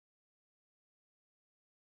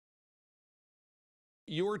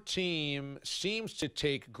Your team seems to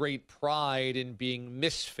take great pride in being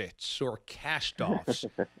misfits or cast-offs.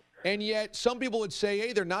 And yet some people would say,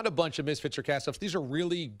 hey, they're not a bunch of misfits or cast-offs. These are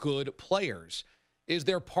really good players. Is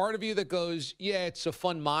there part of you that goes, yeah, it's a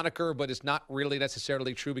fun moniker, but it's not really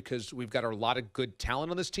necessarily true because we've got a lot of good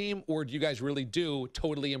talent on this team? Or do you guys really do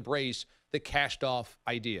totally embrace the cast-off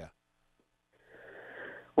idea?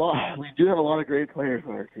 Well, we do have a lot of great players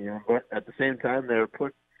on our team, but at the same time, they're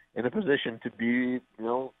put in a position to be,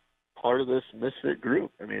 part of this misfit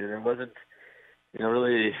group. I mean, there wasn't,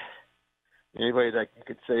 really anybody that you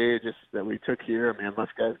could say just that we took here. I mean, unless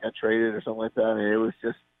guys got traded or something like that. I mean, it was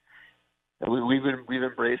just we've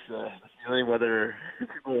embraced the feeling, whether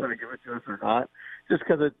people want to give it to us or not, just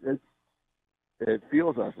because it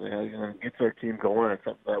feels us. It gets our team going. It's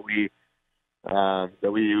something that we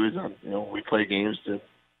use on. We play games to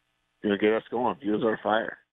get us going, use our fire.